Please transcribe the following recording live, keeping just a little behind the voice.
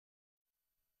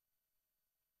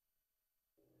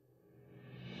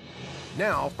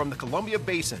Now, from the Columbia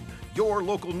Basin, your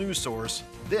local news source,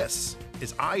 this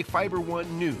is iFIBER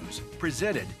 1 News,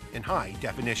 presented in high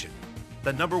definition.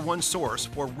 The #1 source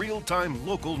for real-time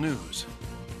local news,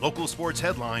 local sports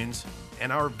headlines,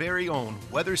 and our very own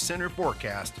Weather Center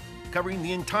forecast covering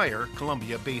the entire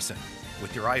Columbia Basin.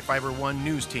 With your iFIBER 1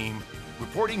 News team,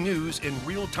 reporting news in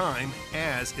real time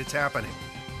as it's happening.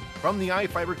 From the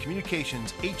iFIBER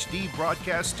Communications HD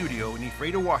broadcast studio in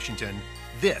Ephrata, Washington,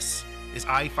 this is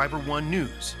iFIBER 1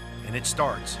 News, and it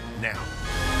starts now.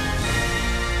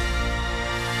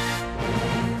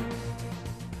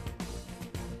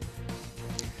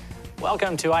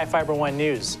 Welcome to iFIBER 1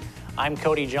 News. I'm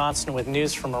Kody Johnson with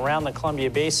news from around the Columbia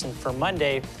Basin for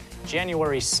Monday,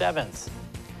 January 7th.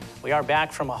 We are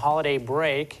back from a holiday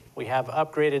break. We have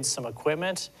upgraded some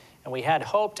equipment, and we had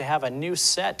hoped to have a new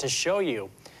set to show you,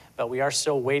 but we are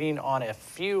still waiting on a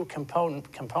few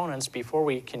components before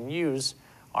we can use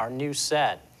our new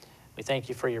set. We thank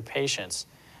you for your patience.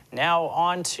 Now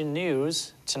on to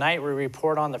news. Tonight we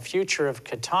report on the future of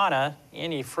Katana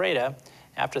in Ephrata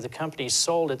after the company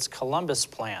sold its Columbus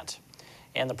plant,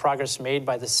 and the progress made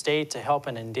by the state to help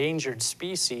an endangered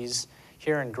species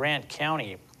here in Grant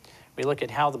County. We look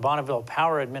at how the Bonneville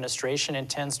Power Administration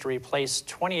intends to replace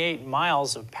 28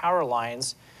 miles of power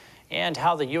lines, and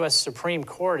how the U.S. Supreme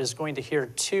Court is going to hear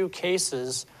 2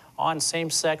 cases on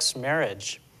same-sex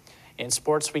marriage. In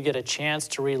sports, we get a chance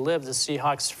to relive the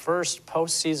Seahawks' first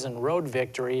postseason road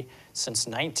victory since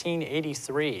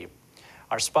 1983.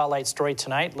 Our spotlight story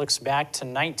tonight looks back to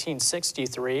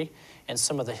 1963 and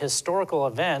some of the historical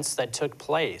events that took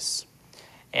place.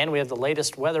 And we have the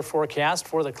latest weather forecast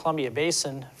for the Columbia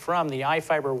Basin from the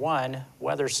iFIBER 1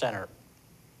 Weather Center.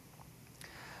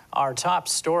 Our top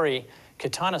story,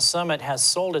 Katana Summit has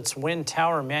sold its wind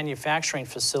tower manufacturing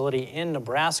facility in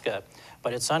Nebraska,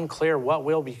 but it's unclear what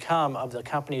will become of the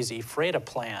company's Ephrata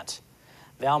plant.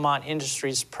 Valmont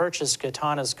Industries purchased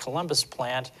Katana's Columbus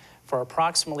plant for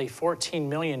approximately $14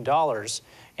 million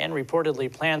and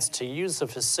reportedly plans to use the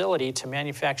facility to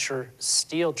manufacture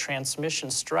steel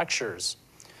transmission structures.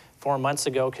 4 months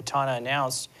ago, Katana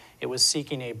announced it was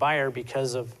seeking a buyer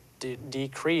because of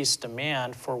decreased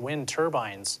demand for wind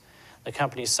turbines. The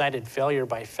company cited failure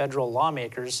by federal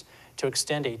lawmakers to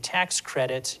extend a tax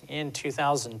credit in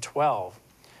 2012.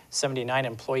 79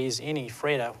 employees in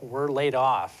Ephrata were laid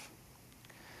off.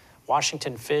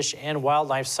 Washington fish and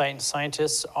wildlife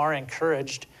scientists are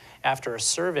encouraged after a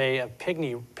survey of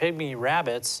pygmy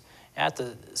rabbits at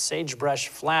the Sagebrush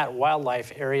Flat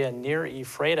wildlife area near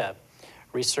Ephrata.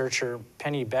 Researcher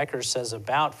Penny Becker says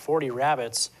about 40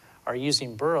 rabbits are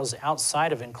using burrows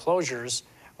outside of enclosures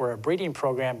where a breeding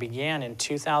program began in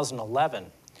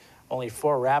 2011. Only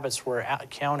 4 rabbits were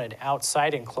counted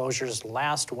outside enclosures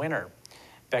last winter.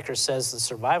 Becker says the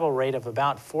survival rate of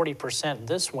about 40%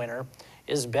 this winter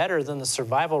is better than the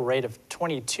survival rate of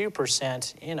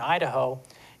 22% in Idaho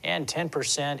and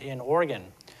 10% in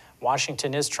Oregon.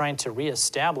 Washington is trying to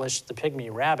reestablish the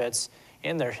pygmy rabbits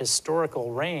in their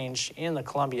historical range in the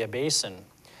Columbia Basin.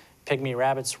 Pygmy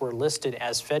rabbits were listed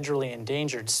as federally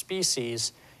endangered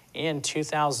species in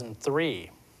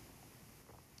 2003.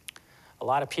 A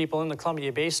lot of people in the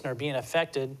Columbia Basin are being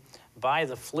affected by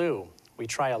the flu. We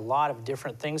try a lot of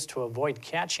different things to avoid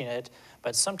catching it,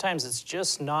 but sometimes it's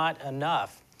just not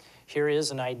enough. Here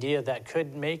is an idea that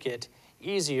could make it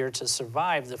easier to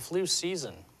survive the flu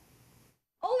season.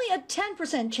 Only a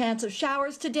 10% chance of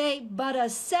showers today, but a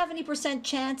 70%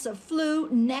 chance of flu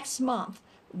next month.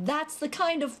 That's the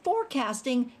kind of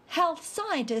forecasting health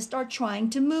scientists are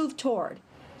trying to move toward.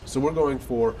 So we're going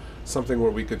for something where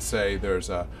we could say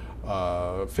there's a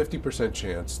 50%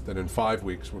 chance that in 5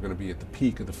 weeks we're going to be at the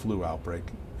peak of the flu outbreak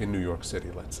in New York City,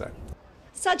 let's say.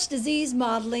 Such disease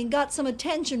modeling got some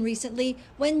attention recently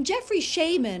when Jeffrey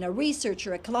Shaman, a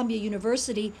researcher at Columbia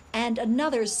University, and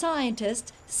another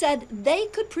scientist said they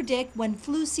could predict when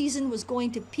flu season was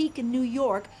going to peak in New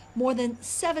York more than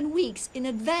 7 weeks in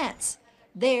advance.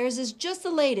 Theirs is just the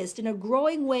latest in a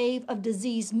growing wave of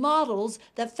disease models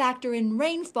that factor in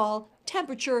rainfall,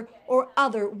 temperature, or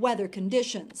other weather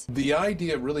conditions. The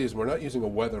idea really is we're not using a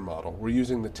weather model, we're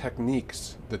using the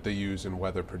techniques that they use in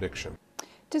weather prediction.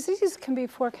 Diseases can be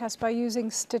forecast by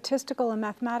using statistical and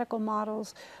mathematical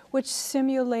models which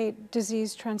simulate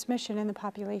disease transmission in the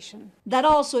population. That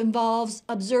also involves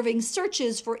observing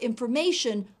searches for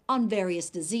information on various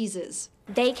diseases.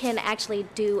 They can actually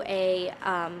do a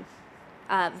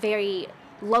very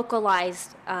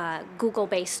localized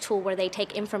Google-based tool where they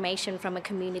take information from a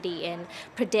community and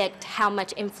predict how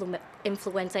much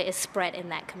influenza is spread in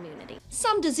that community.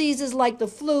 Some diseases like the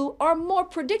flu are more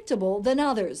predictable than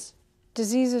others.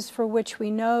 Diseases for which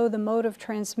we know the mode of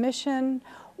transmission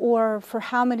or for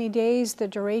how many days the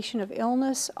duration of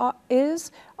illness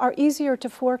is, are easier to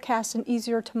forecast and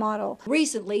easier to model.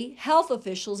 Recently, health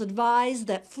officials advised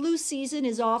that flu season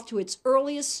is off to its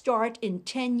earliest start in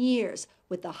 10 years,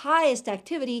 with the highest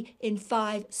activity in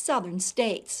 5 southern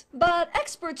states. But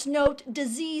experts note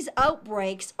disease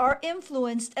outbreaks are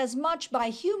influenced as much by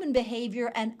human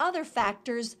behavior and other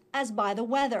factors as by the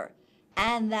weather,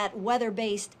 and that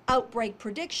weather-based outbreak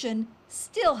prediction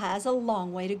still has a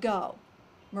long way to go.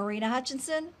 Marina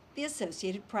Hutchinson, The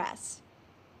Associated Press.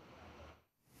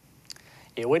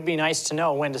 It would be nice to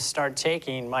know when to start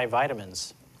taking my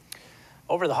vitamins.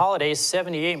 Over the holidays,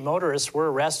 78 motorists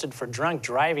were arrested for drunk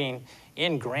driving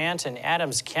in Grant and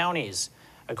Adams counties.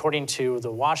 According to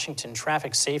the Washington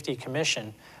Traffic Safety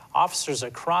Commission, officers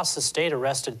across the state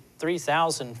arrested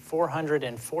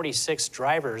 3,446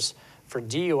 drivers for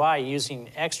DUI using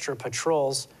extra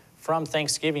patrols from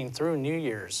Thanksgiving through New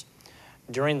Year's.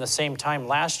 During the same time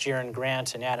last year in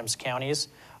Grant and Adams counties,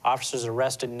 officers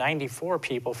arrested 94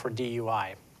 people for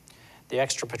DUI. The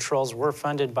extra patrols were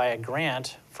funded by a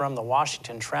grant from the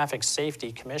Washington Traffic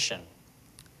Safety Commission.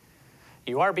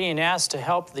 You are being asked to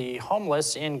help the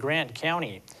homeless in Grant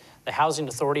County. The Housing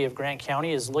Authority of Grant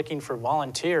County is looking for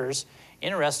volunteers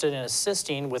interested in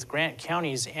assisting with Grant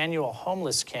County's annual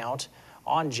homeless count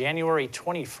on January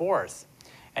 24th.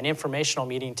 An informational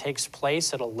meeting takes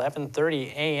place at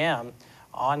 11:30 a.m.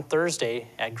 on Thursday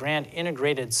at Grant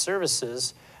Integrated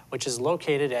Services, which is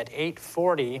located at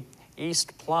 840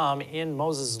 East Plum in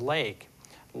Moses Lake.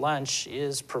 Lunch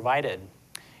is provided.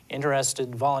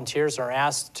 Interested volunteers are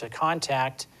asked to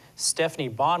contact Stephanie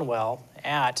Bonwell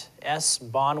at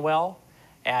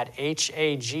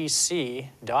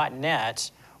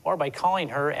sbonwell@hagc.net or by calling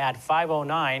her at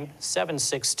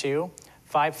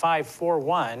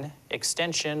 509-762-5541,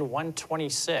 extension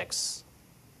 126.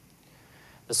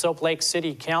 The Soap Lake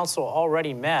City Council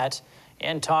already met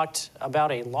and talked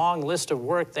about a long list of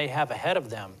work they have ahead of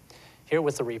them. Here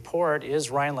with the report is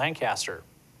Ryan Lancaster.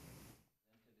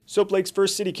 Soap Lake's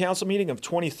first City Council meeting of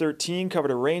 2013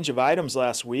 covered a range of items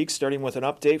last week, starting with an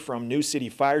update from new City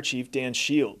Fire Chief Dan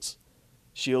Shields.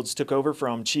 Shields took over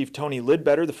from Chief Tony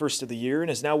Lidbetter the first of the year and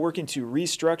is now working to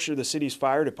restructure the city's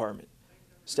fire department.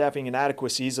 Staffing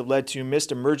inadequacies have led to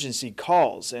missed emergency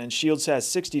calls, and Shields has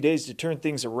 60 days to turn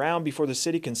things around before the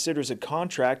city considers a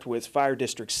contract with Fire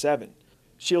District 7.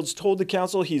 Shields told the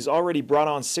council he's already brought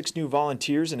on 6 new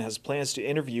volunteers and has plans to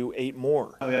interview 8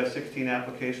 more. We have 16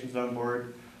 applications on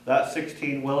board. That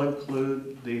 16 will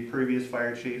include the previous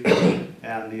fire chief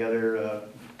and the other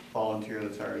volunteer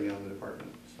that's already on the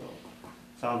department. So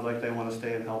sounds like they want to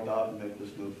stay and help out and make this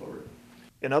move forward.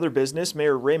 In other business,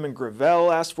 Mayor Raymond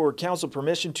Gravel asked for council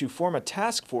permission to form a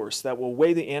task force that will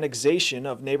weigh the annexation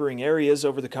of neighboring areas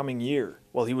over the coming year.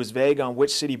 While he was vague on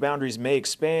which city boundaries may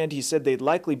expand, he said they'd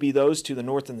likely be those to the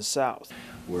north and the south.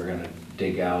 We're going to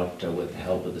dig out with the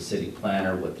help of the city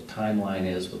planner what the timeline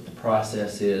is, what the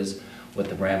process is, what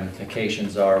the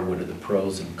ramifications are, what are the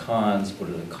pros and cons, what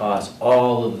are the costs,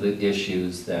 all of the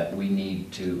issues that we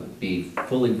need to be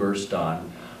fully versed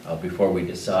on before we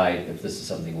decide if this is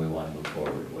something we want to move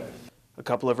forward with. A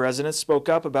couple of residents spoke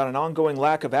up about an ongoing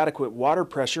lack of adequate water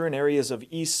pressure in areas of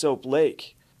East Soap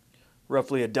Lake.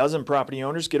 Roughly a dozen property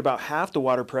owners get about half the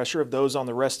water pressure of those on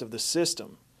the rest of the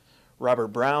system. Robert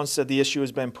Brown said the issue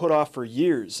has been put off for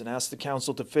years and asked the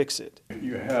council to fix it.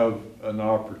 You have an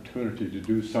opportunity to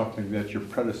do something that your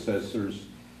predecessors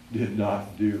did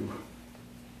not do.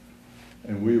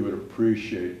 And we would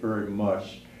appreciate very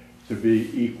much to be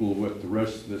equal with the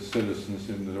rest of the citizens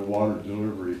in the water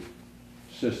delivery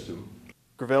system.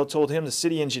 Gravel told him the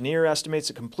city engineer estimates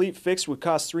a complete fix would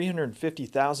cost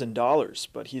 $350,000,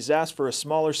 but he's asked for a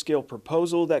smaller scale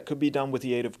proposal that could be done with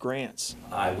the aid of grants.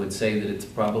 I would say that it's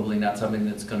probably not something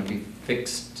that's going to be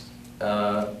fixed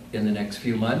in the next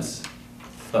few months,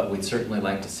 but we'd certainly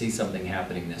like to see something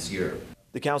happening this year.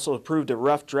 The council approved a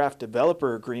rough draft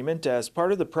developer agreement as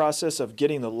part of the process of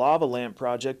getting the lava lamp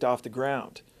project off the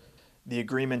ground. The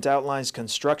agreement outlines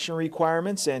construction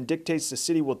requirements and dictates the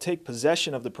city will take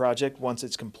possession of the project once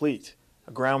it's complete.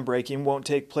 A groundbreaking won't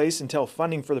take place until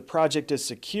funding for the project is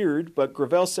secured, but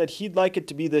Gravel said he'd like it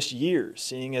to be this year,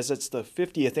 seeing as it's the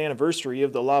 50th anniversary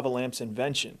of the lava lamp's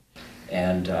invention.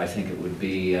 And I think it would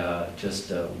be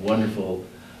just a wonderful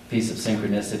piece of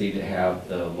synchronicity to have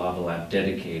the lava lamp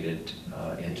dedicated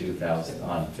in 2000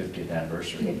 on the 50th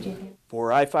anniversary. For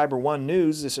iFIBER 1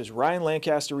 News, this is Ryan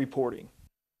Lancaster reporting.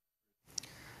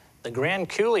 The Grand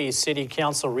Coulee City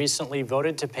Council recently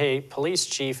voted to pay Police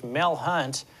Chief Mel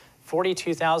Hunt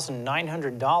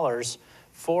 $42,900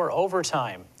 for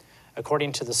overtime.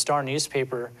 According to the Star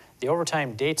newspaper, the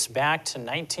overtime dates back to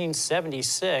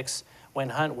 1976 when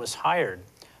Hunt was hired.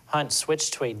 Hunt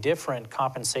switched to a different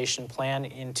compensation plan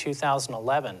in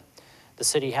 2011. The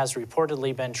city has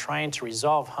reportedly been trying to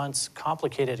resolve Hunt's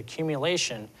complicated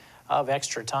accumulation of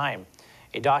extra time.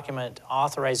 A document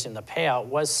authorizing the payout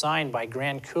was signed by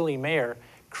Grand Coulee Mayor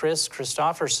Chris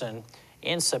Christopherson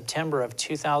in September of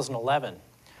 2011.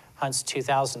 Hunt's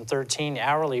 2013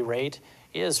 hourly rate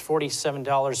is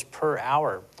 $47 per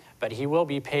hour, but he will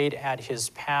be paid at his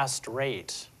past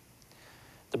rate.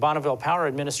 The Bonneville Power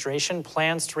Administration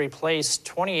plans to replace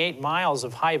 28 miles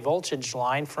of high voltage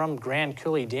line from Grand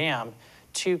Coulee Dam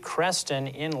to Creston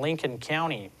in Lincoln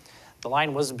County. The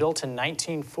line was built in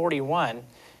 1941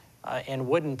 and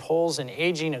wooden poles and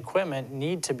aging equipment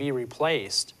need to be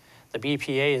replaced. The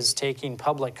BPA is taking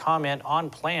public comment on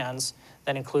plans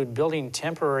that include building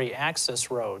temporary access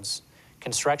roads.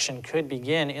 Construction could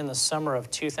begin in the summer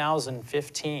of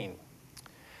 2015.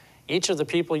 Each of the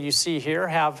people you see here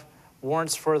have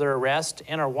warrants for their arrest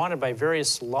and are wanted by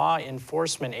various law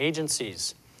enforcement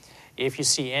agencies. If you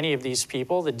see any of these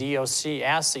people, the DOC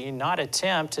asks that you not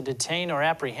attempt to detain or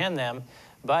apprehend them,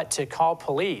 but to call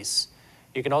police.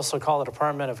 You can also call the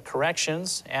Department of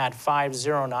Corrections at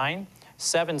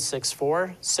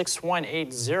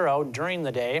 509-764-6180 during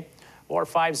the day or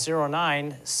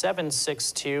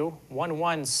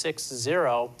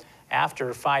 509-762-1160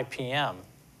 after 5 p.m.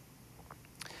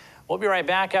 We'll be right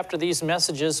back after these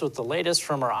messages with the latest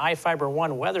from our iFIBER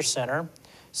 1 Weather Center,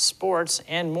 sports,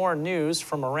 and more news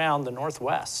from around the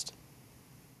Northwest.